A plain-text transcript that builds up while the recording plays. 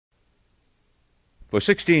For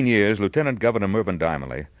 16 years, Lieutenant Governor Mervyn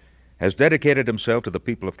Dymally has dedicated himself to the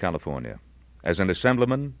people of California. As an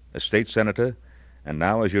assemblyman, a state senator, and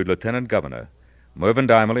now as your lieutenant governor, Mervyn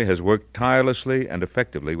Dymally has worked tirelessly and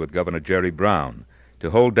effectively with Governor Jerry Brown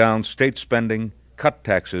to hold down state spending, cut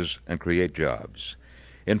taxes, and create jobs.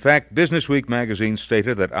 In fact, Business Week magazine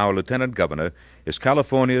stated that our lieutenant governor is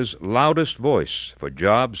California's loudest voice for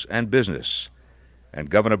jobs and business. And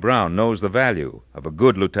Governor Brown knows the value of a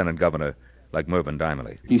good lieutenant governor like Mervyn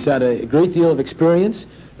Dymally. He's had a great deal of experience.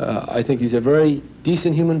 I think he's a very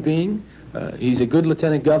decent human being. He's a good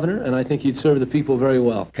lieutenant governor, and I think he'd serve the people very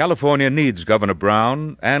well. California needs Governor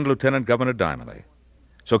Brown and Lieutenant Governor Dymally.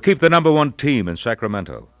 So keep the number one team in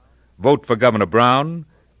Sacramento. Vote for Governor Brown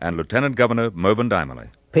and Lieutenant Governor Mervyn Dymally.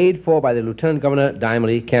 Paid for by the Lieutenant Governor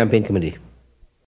Dymally Campaign Committee.